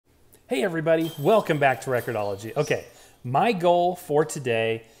Hey everybody, welcome back to Record-ology. Okay, my goal for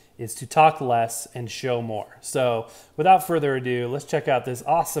today is to talk less and show more. So without further ado, let's check out this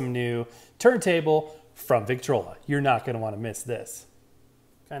awesome new turntable from Victrola. You're not going to want to miss this.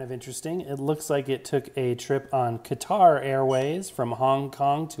 Kind of interesting. It looks like it took a trip on Qatar Airways from Hong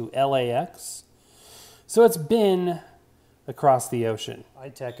Kong to LAX. So it's been across the ocean.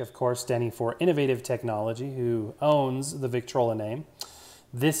 iTech, of course, standing for Innovative Technology, who owns the Victrola name.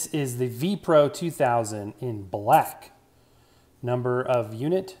 This is the VPRO-2000 in black. Number of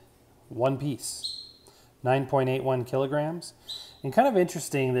unit, one piece, 9.81 kilograms. And kind of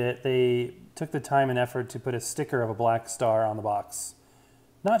interesting that they took the time and effort to put a sticker of a black star on the box.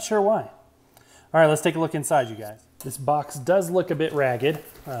 Not sure why. All right, let's take a look inside, you guys. This box does look a bit ragged.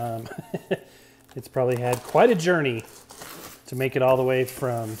 It's probably had quite a journey to make it all the way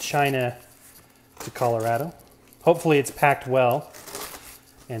from China to Colorado. Hopefully it's packed well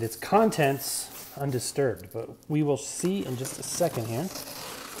and its contents undisturbed, but we will see in just a second here.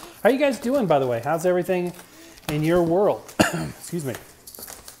 How are you guys doing, by the way? How's everything in your world? Excuse me.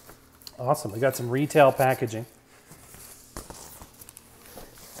 Awesome, we got some retail packaging.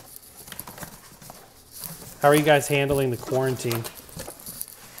 How are you guys handling the quarantine?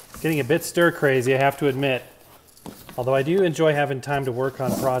 Getting a bit stir crazy, I have to admit. Although I do enjoy having time to work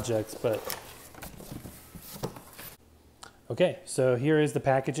on projects, but... Okay, so here is the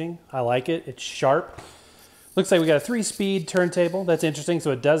packaging. I like it, it's sharp. Looks like we got a 3-speed turntable, that's interesting,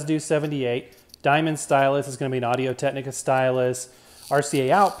 so it does do 78. Diamond stylus, it's gonna be an Audio Technica stylus. RCA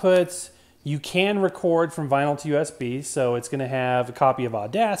outputs, you can record from vinyl to USB, so it's gonna have a copy of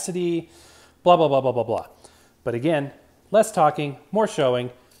Audacity, blah, blah, blah, blah, blah, blah. But again, less talking, more showing,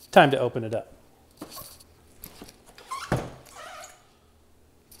 time to open it up.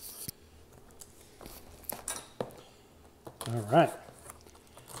 All right,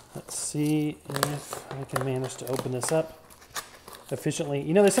 let's see if I can manage to open this up efficiently.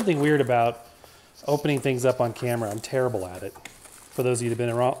 You know, there's something weird about opening things up on camera. I'm terrible at it. For those of you that have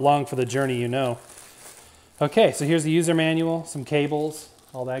been along for the journey, you know. Okay, so here's the user manual, some cables,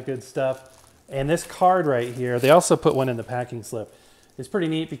 all that good stuff. And this card right here, they also put one in the packing slip. It's pretty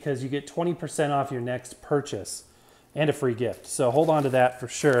neat because you get 20% off your next purchase and a free gift. So hold on to that for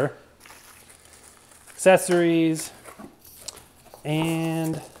sure. Accessories.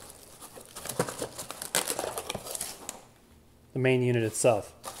 And the main unit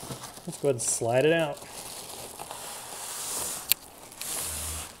itself. Let's go ahead and slide it out.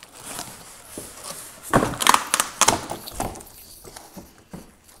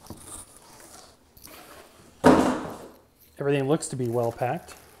 Everything looks to be well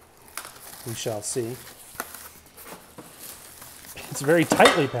packed. We shall see. It's very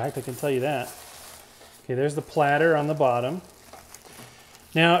tightly packed, I can tell you that. Okay, there's the platter on the bottom.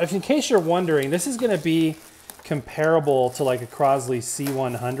 Now, if in case you're wondering, this is going to be comparable to like a Crosley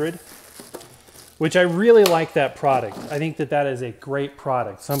C100, which I really like that product. I think that that is a great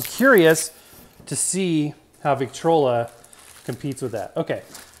product. So I'm curious to see how Victrola competes with that. Okay,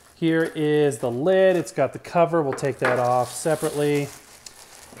 here is the lid. It's got the cover. We'll take that off separately.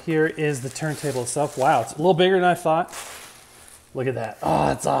 Here is the turntable itself. Wow, it's a little bigger than I thought. Look at that. Oh,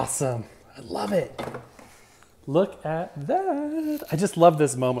 it's awesome. I love it. Look at that. I just love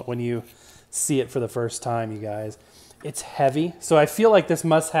this moment when you see it for the first time, you guys. It's heavy, so I feel like this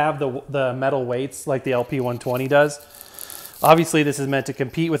must have the metal weights like the LP120 does. Obviously, this is meant to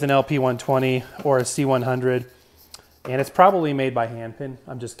compete with an LP120 or a C100, and it's probably made by handpin,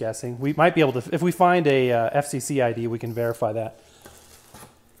 I'm just guessing. We might be able to, if we find a FCC ID, we can verify that.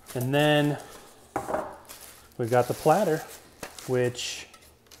 And then we've got the platter, which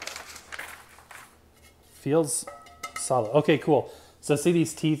feels solid. Okay, cool. So see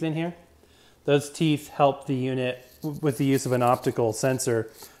these teeth in here? Those teeth help the unit, with the use of an optical sensor,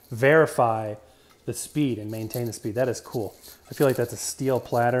 verify the speed and maintain the speed. That is cool. I feel like that's a steel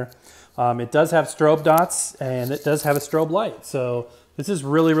platter. It does have strobe dots and it does have a strobe light. So this is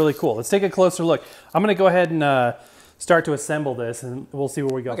really, really cool. Let's take a closer look. I'm gonna go ahead and start to assemble this and we'll see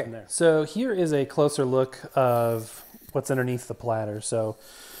where we go from there. So here is a closer look of what's underneath the platter. So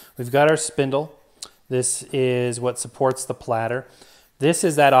we've got our spindle. This is what supports the platter. This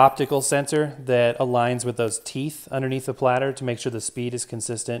is that optical sensor that aligns with those teeth underneath the platter to make sure the speed is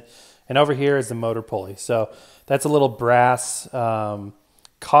consistent. And over here is the motor pulley. So that's a little brass cog,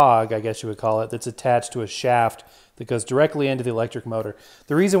 I guess you would call it, that's attached to a shaft that goes directly into the electric motor.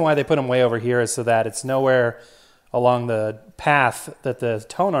 The reason why they put them way over here is so that it's nowhere along the path that the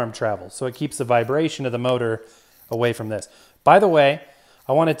tone arm travels. So it keeps the vibration of the motor away from this. By the way,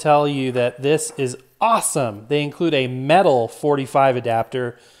 I want to tell you that this is awesome. They include a metal 45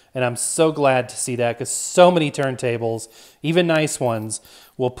 adapter And I'm so glad to see that because so many turntables, even nice ones,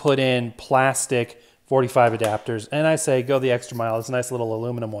 will put in plastic 45 adapters. And I say go the extra mile. It's a nice little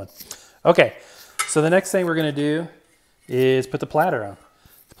aluminum one. Okay, so the next thing we're going to do is put the platter on.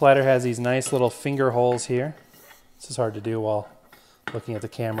 The platter has these nice little finger holes here. This is hard to do while looking at the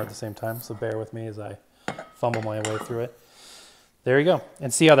camera at the same time, so bear with me as I fumble my way through it. There you go.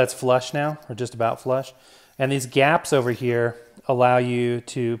 And see how that's flush now, or just about flush? And these gaps over here allow you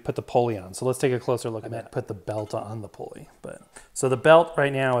to put the pulley on. So let's take a closer look at that. Put the belt on the pulley. So the belt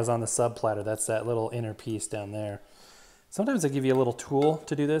right now is on the sub platter. That's that little inner piece down there. Sometimes they give you a little tool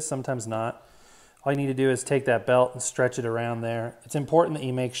to do this, sometimes not. All you need to do is take that belt and stretch it around there. It's important that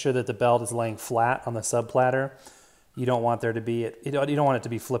you make sure that the belt is laying flat on the sub platter. You don't want there to be you don't want it to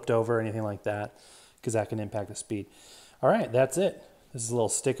be flipped over or anything like that, because that can impact the speed. All right, that's it. This is a little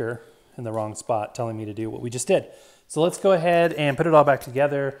sticker in the wrong spot telling me to do what we just did. So let's go ahead and put it all back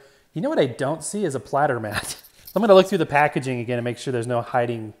together. You know what I don't see is a platter mat. I'm gonna look through the packaging again and make sure there's no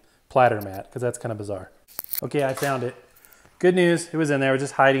hiding platter mat, because that's kind of bizarre. Okay, I found it. Good news, it was in there. It was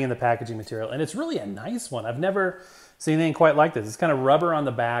just hiding in the packaging material. And it's really a nice one. I've never seen anything quite like this. It's kind of rubber on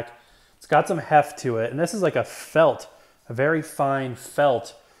the back. It's got some heft to it. And this is like a felt, a very fine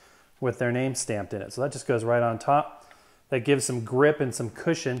felt with their name stamped in it. So that just goes right on top. That gives some grip and some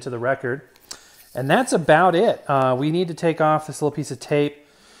cushion to the record. And that's about it. We need to take off this little piece of tape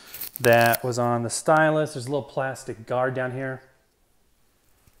that was on the stylus. There's a little plastic guard down here.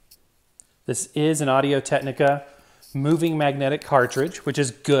 This is an Audio-Technica moving magnetic cartridge, which is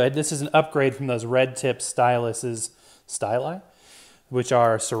good. This is an upgrade from those red tip styluses, styli, which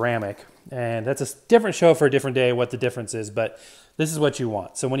are ceramic. And that's a different show for a different day what the difference is, but this is what you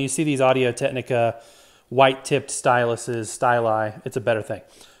want. So when you see these Audio-Technica white tipped styluses, styli, it's a better thing.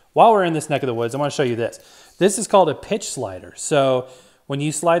 While we're in this neck of the woods, I want to show you this. This is called a pitch slider. So when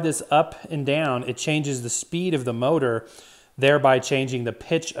you slide this up and down, it changes the speed of the motor, thereby changing the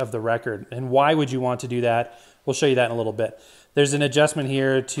pitch of the record. And why would you want to do that? We'll show you that in a little bit. There's an adjustment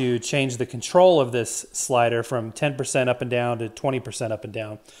here to change the control of this slider from 10% up and down to 20% up and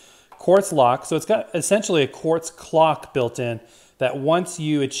down. Quartz lock, so it's got essentially a quartz clock built in that once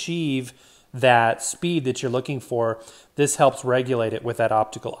you achieve that speed that you're looking for, this helps regulate it with that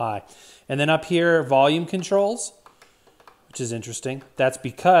optical eye. And then up here, volume controls, which is interesting. That's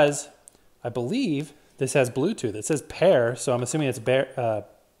because I believe this has Bluetooth. It says pair, so I'm assuming it's a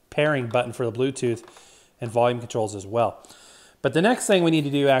pairing button for the Bluetooth and volume controls as well. But the next thing we need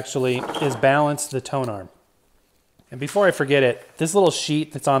to do actually is balance the tone arm. And before I forget it, this little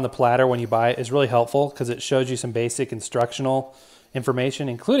sheet that's on the platter when you buy it is really helpful because it shows you some basic instructional information,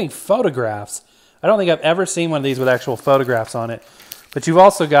 including photographs. I don't think I've ever seen one of these with actual photographs on it, but you've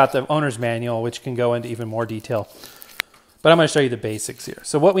also got the owner's manual, which can go into even more detail. But I'm going to show you the basics here.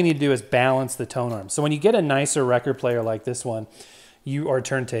 So what we need to do is balance the tone arm. So when you get a nicer record player like this one, or a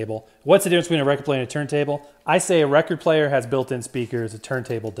turntable, what's the difference between a record player and a turntable? I say a record player has built-in speakers, a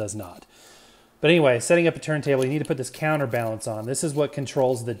turntable does not. But anyway, setting up a turntable, you need to put this counterbalance on. This is what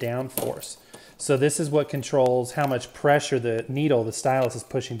controls the downforce. So this is what controls how much pressure the needle, the stylus, is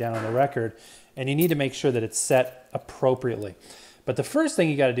pushing down on the record. And you need to make sure that it's set appropriately. But the first thing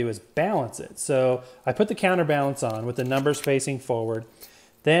you got to do is balance it. So I put the counterbalance on with the numbers facing forward.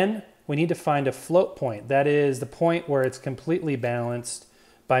 Then we need to find a float point. That is the point where it's completely balanced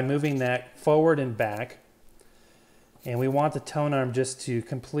by moving that forward and back. And we want the tone arm just to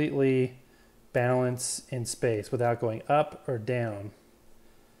completely balance in space without going up or down.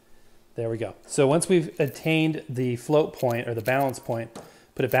 There we go. So once we've attained the float point or the balance point,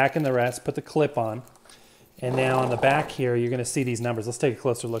 put it back in the rest, put the clip on. And now on the back here, you're going to see these numbers. Let's take a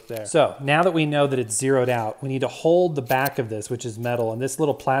closer look there. So now that we know that it's zeroed out, we need to hold the back of this, which is metal, and this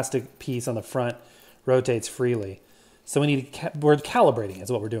little plastic piece on the front rotates freely. So we're calibrating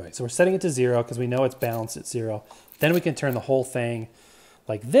is what we're doing. So we're setting it to 0 because we know it's balanced at 0. Then we can turn the whole thing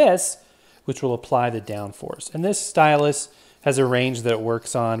like this, which will apply the downforce. And this stylus has a range that it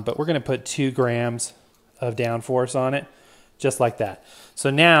works on, but we're going to put 2 grams of downforce on it, just like that. So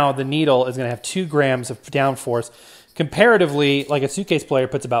now the needle is going to have 2 grams of downforce. Comparatively, like a suitcase player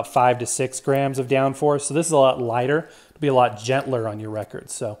puts about 5 to 6 grams of downforce. So this is a lot lighter. It'll be a lot gentler on your record.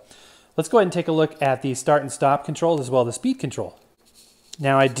 So let's go ahead and take a look at the start and stop controls as well as the speed control.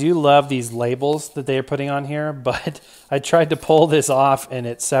 Now I do love these labels that they are putting on here, but I tried to pull this off and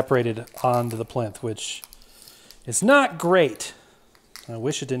it separated onto the plinth, which is not great. I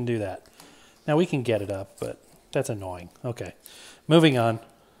wish it didn't do that. Now we can get it up, but that's annoying. Okay, moving on.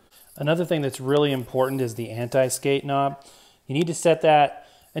 Another thing that's really important is the anti-skate knob. You need to set that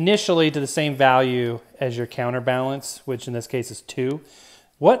initially to the same value as your counterbalance, which in this case is 2.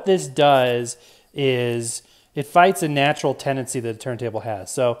 What this does is it fights a natural tendency that a turntable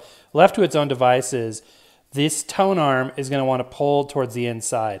has. So left to its own devices, this tone arm is going to want to pull towards the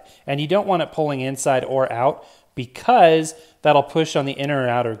inside. And you don't want it pulling inside or out because that'll push on the inner or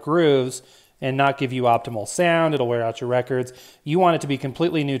outer grooves and not give you optimal sound. It'll wear out your records. You want it to be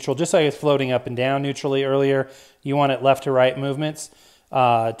completely neutral, just like it's floating up and down neutrally earlier. You want it left to right movements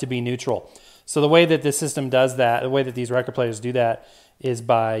to be neutral. So the way that this system does that, the way that these record players do that, is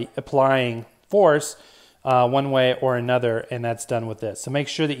by applying force one way or another, and that's done with this. So make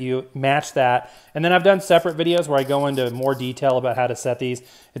sure that you match that. And then I've done separate videos where I go into more detail about how to set these.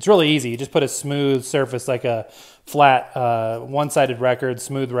 It's really easy. You just put a smooth surface, like a flat one-sided record,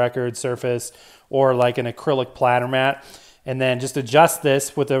 smooth record surface, or like an acrylic platter mat, and then just adjust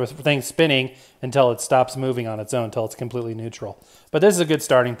this with the thing spinning until it stops moving on its own, until it's completely neutral. But this is a good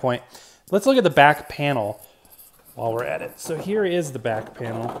starting point. Let's look at the back panel while we're at it. So here is the back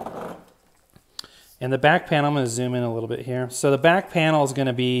panel. And the back panel, I'm going to zoom in a little bit here. So the back panel is going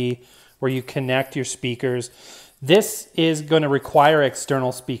to be where you connect your speakers. This is going to require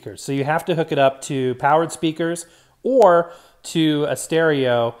external speakers. So you have to hook it up to powered speakers or to a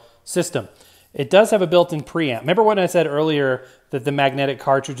stereo system. It does have a built-in preamp. Remember when I said earlier that the magnetic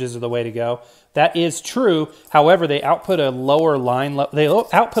cartridges are the way to go? That is true. However, they output a lower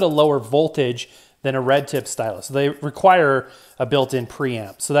output a lower voltage than a red tip stylus. So they require a built-in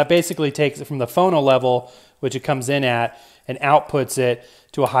preamp. So that basically takes it from the phono level, which it comes in at, and outputs it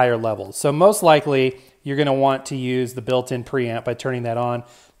to a higher level. So most likely you're going to want to use the built-in preamp by turning that on.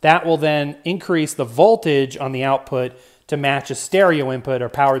 That will then increase the voltage on the output to match a stereo input or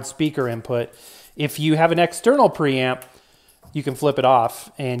powered speaker input. If you have an external preamp, you can flip it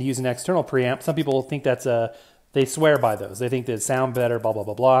off and use an external preamp. Some people think that's they swear by those. They think they sound better, blah, blah,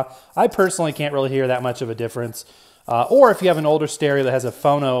 blah, blah. I personally can't really hear that much of a difference. Or if you have an older stereo that has a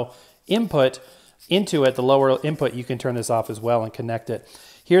phono input into it, the lower input, you can turn this off as well and connect it.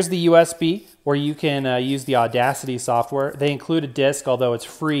 Here's the USB where you can use the Audacity software. They include a disc, although it's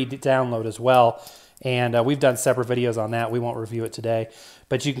free to download as well. And we've done separate videos on that. We won't review it today.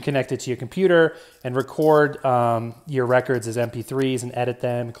 But you can connect it to your computer and record your records as MP3s and edit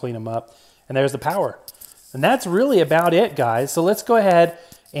them and clean them up. And there's the power. And that's really about it, guys. So let's go ahead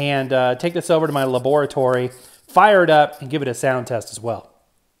and take this over to my laboratory, fire it up, and give it a sound test as well.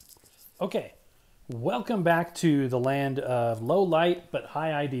 Okay, welcome back to the land of low light but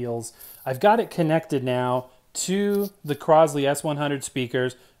high ideals. I've got it connected now to the Crosley S100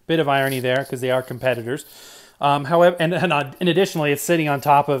 speakers. Bit of irony there because they are competitors. However, and additionally, it's sitting on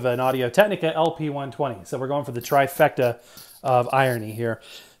top of an Audio Technica LP120. So we're going for the trifecta of irony here.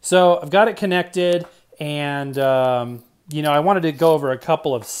 So I've got it connected. And, you know, I wanted to go over a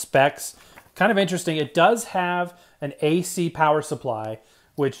couple of specs. Kind of interesting. It does have an AC power supply,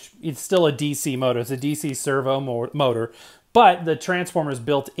 which it's still a DC motor. It's a DC servo motor, but the transformer is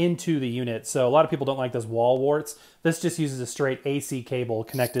built into the unit. So a lot of people don't like those wall warts. This just uses a straight AC cable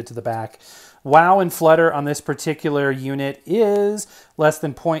connected to the back. Wow and flutter on this particular unit is less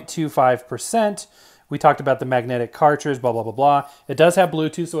than 0.25%. We talked about the magnetic cartridge, blah, blah, blah, blah. It does have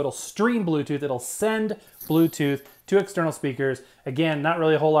Bluetooth, so it'll stream Bluetooth. It'll send Bluetooth to external speakers. Again, not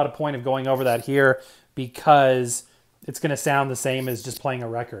really a whole lot of point of going over that here because it's going to sound the same as just playing a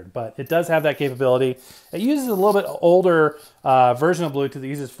record. But it does have that capability. It uses a little bit older version of Bluetooth. It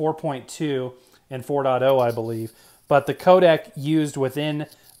uses 4.2 and 4.0, I believe. But the codec used within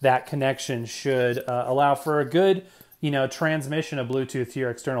that connection should allow for a good transmission of Bluetooth to your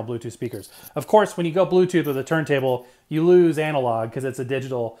external Bluetooth speakers. Of course, when you go Bluetooth with a turntable, you lose analog because it's a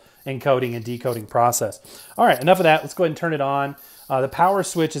digital encoding and decoding process. All right, enough of that. Let's go ahead and turn it on. The power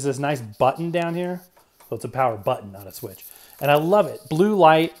switch is this nice button down here. So it's a power button, not a switch. And I love it. Blue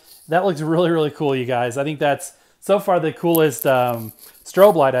light. That looks really, really cool, you guys. I think that's so far the coolest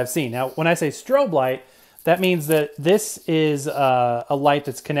strobe light I've seen. Now, when I say strobe light, that means that this is a light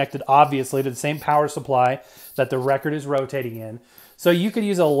that's connected, obviously, to the same power supply that the record is rotating in. So you could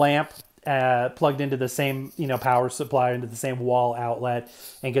use a lamp plugged into the same power supply, into the same wall outlet,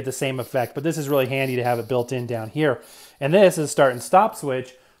 and get the same effect. But this is really handy to have it built in down here. And this is start and stop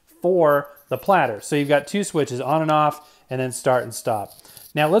switch for the platter. So you've got two switches, on and off, and then start and stop.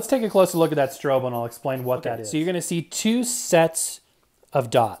 Now let's take a closer look at that strobe, and I'll explain what that is. So you're going to see two sets of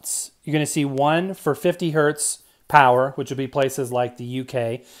dots. You're going to see one for 50 hertz power, which would be places like the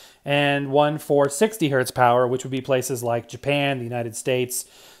UK, and one for 60 hertz power, which would be places like Japan, the United States.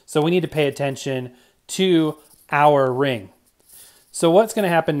 So we need to pay attention to our ring. So what's going to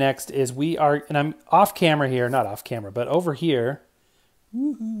happen next is and I'm off camera here, not off camera, but over here,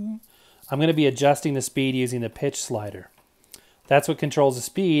 I'm going to be adjusting the speed using the pitch slider. That's what controls the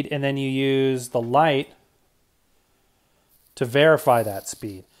speed, and then you use the light to verify that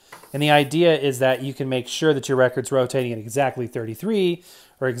speed. And the idea is that you can make sure that your record's rotating at exactly 33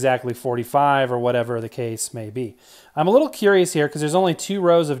 or exactly 45 or whatever the case may be. I'm a little curious here because there's only 2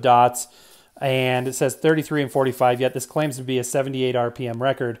 rows of dots and it says 33 and 45, yet this claims to be a 78 RPM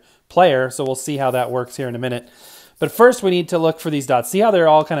record player, so we'll see how that works here in a minute. But first we need to look for these dots. See how they're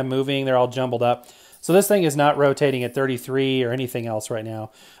all kind of moving, they're all jumbled up. So this thing is not rotating at 33 or anything else right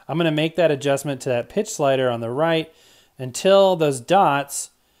now. I'm going to make that adjustment to that pitch slider on the right until those dots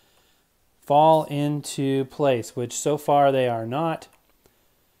fall into place, which so far they are not.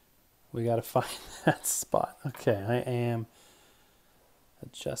 We got to find that spot. Okay, I am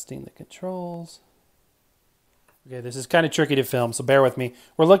adjusting the controls. Okay, this is kind of tricky to film, so bear with me.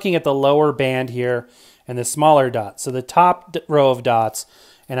 We're looking at the lower band here and the smaller dots. So the top row of dots,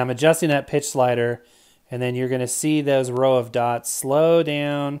 and I'm adjusting that pitch slider, and then you're going to see those row of dots slow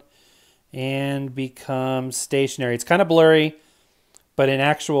down and become stationary. It's kind of blurry, but in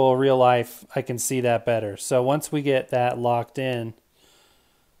actual real life, I can see that better. So once we get that locked in,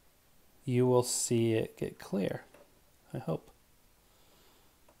 you will see it get clear, I hope.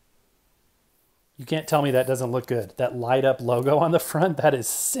 You can't tell me that doesn't look good. That light up logo on the front, that is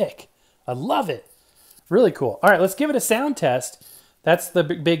sick. I love it. Really cool. All right, let's give it a sound test. That's the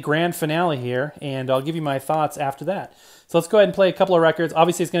big grand finale here, and I'll give you my thoughts after that. So let's go ahead and play a couple of records.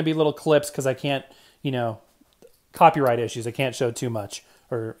 Obviously, it's going to be little clips because I can't, copyright issues. I can't show too much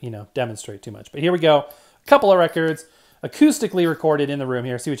or, demonstrate too much. But here we go. A couple of records, acoustically recorded in the room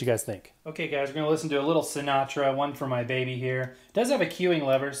here. See what you guys think. Okay, guys, we're going to listen to a little Sinatra, one for my baby here. It does have a cueing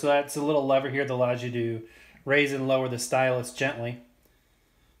lever, so that's a little lever here that allows you to raise and lower the stylus gently.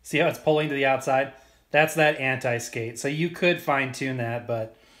 See how it's pulling to the outside? That's that anti-skate. So you could fine-tune that,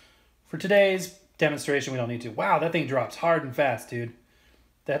 but for today's demonstration, we don't need to. Wow, that thing drops hard and fast, dude.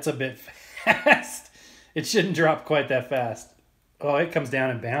 That's a bit fast. It shouldn't drop quite that fast. Oh, it comes down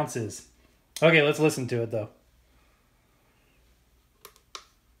and bounces. Okay, let's listen to it, though.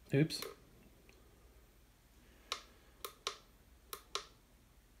 Oops.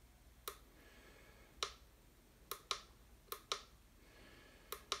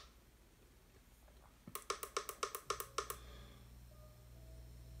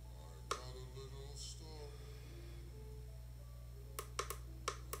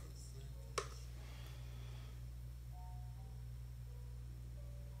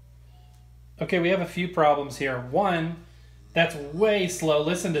 Okay, we have a few problems here. One, that's way slow.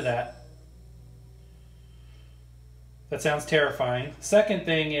 Listen to that. That sounds terrifying. Second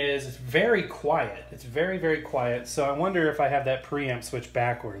thing is it's very quiet. It's very, very quiet. So I wonder if I have that preamp switch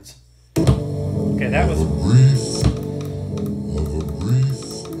backwards. Okay, that was...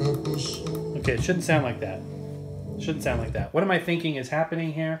 Okay, it shouldn't sound like that. It shouldn't sound like that. What am I thinking is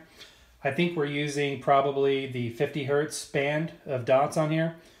happening here? I think we're using probably the 50 hertz band of dots on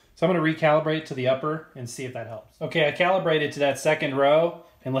here. So I'm going to recalibrate to the upper and see if that helps. Okay, I calibrated to that second row,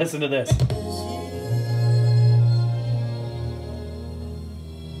 and listen to this.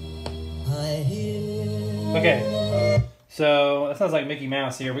 Okay, so that sounds like Mickey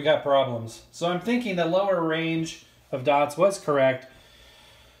Mouse here. We got problems. So I'm thinking the lower range of dots was correct,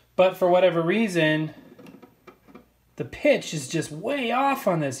 but for whatever reason, the pitch is just way off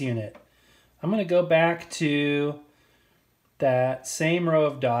on this unit. I'm going to go back to that same row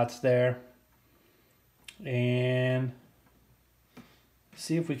of dots there and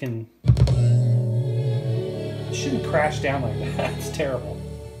see if we can... It shouldn't crash down like that. It's terrible.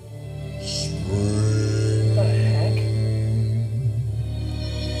 What the heck?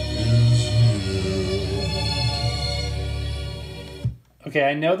 Okay,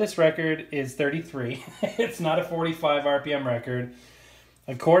 I know this record is 33. It's not a 45 RPM record.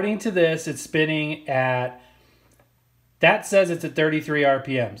 According to this, it's spinning at... That says it's at 33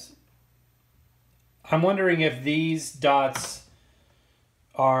 RPMs. I'm wondering if these dots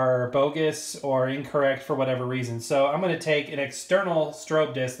are bogus or incorrect for whatever reason. So I'm going to take an external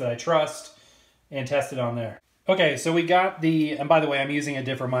strobe disc that I trust and test it on there. Okay, so we got the... And by the way, I'm using a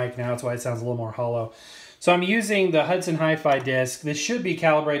different mic now. That's why it sounds a little more hollow. So I'm using the Hudson Hi-Fi disc. This should be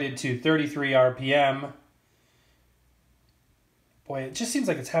calibrated to 33 RPM. Boy, it just seems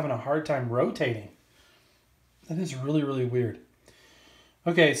like it's having a hard time rotating. That is really, really weird.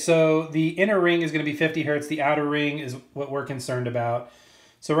 Okay, so the inner ring is going to be 50 hertz. The outer ring is what we're concerned about.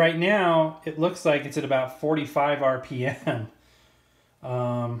 So right now, it looks like it's at about 45 RPM.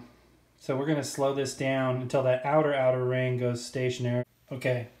 So we're going to slow this down until that outer ring goes stationary.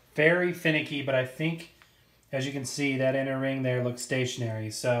 Okay, very finicky, but I think, as you can see, that inner ring there looks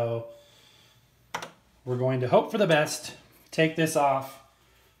stationary. So we're going to hope for the best. take this off,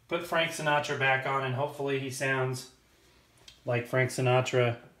 put Frank Sinatra back on, and hopefully he sounds like Frank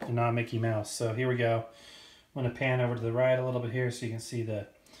Sinatra and not Mickey Mouse. So here we go. I'm going to pan over to the right a little bit here so you can see the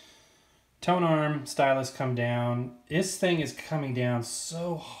tone arm stylus come down. This thing is coming down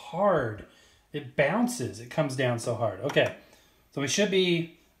so hard. It bounces. It comes down so hard. Okay, so we should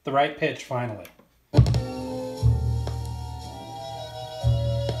be the right pitch finally.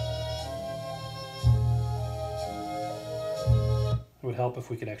 It would help if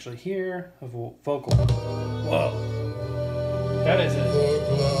we could actually hear a vocal. Whoa. That is it.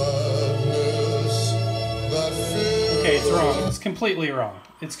 Okay, it's wrong. It's completely wrong.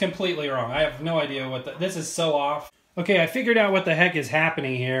 It's completely wrong. I have no idea what this is so off. Okay, I figured out what the heck is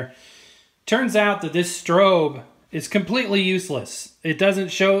happening here. Turns out that this strobe is completely useless. It doesn't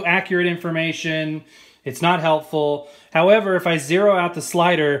show accurate information. It's not helpful. However, if I zero out the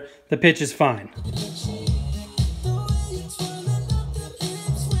slider, the pitch is fine.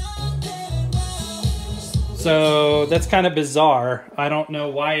 So that's kind of bizarre. I don't know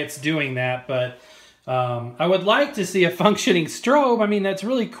why it's doing that, but I would like to see a functioning strobe. I mean, that's a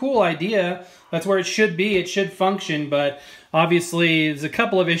really cool idea. That's where it should be. It should function, but obviously there's a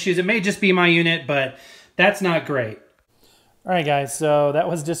couple of issues. It may just be my unit, but that's not great. All right, guys, so that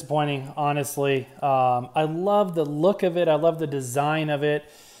was disappointing, honestly. I love the look of it. I love the design of it.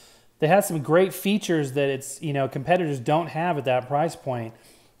 They have some great features that competitors don't have at that price point.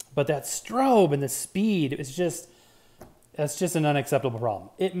 But that strobe and the speed, that's just an unacceptable problem.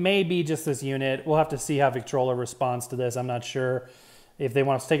 It may be just this unit. We'll have to see how Victrola responds to this. I'm not sure if they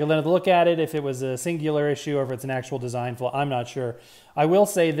want us to take another look at it, if it was a singular issue or if it's an actual design flaw. I'm not sure. I will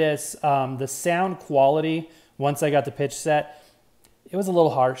say this, the sound quality, once I got the pitch set, it was a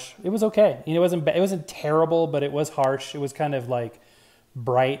little harsh. It was okay. It wasn't terrible, but it was harsh. It was kind of like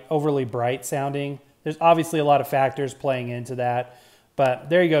bright, overly bright sounding. There's obviously a lot of factors playing into that. But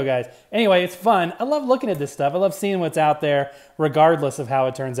there you go, guys. Anyway, it's fun. I love looking at this stuff. I love seeing what's out there, regardless of how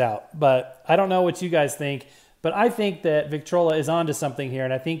it turns out. But I don't know what you guys think, but I think that Victrola is onto something here,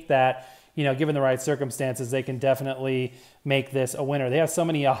 and I think that, given the right circumstances, they can definitely make this a winner. They have so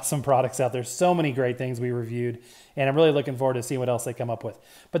many awesome products out there, so many great things we reviewed, and I'm really looking forward to seeing what else they come up with.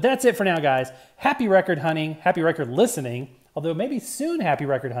 But that's it for now, guys. Happy record hunting, happy record listening, although maybe soon happy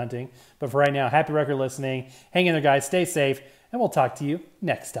record hunting. But for right now, happy record listening. Hang in there, guys. Stay safe. And we'll talk to you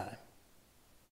next time.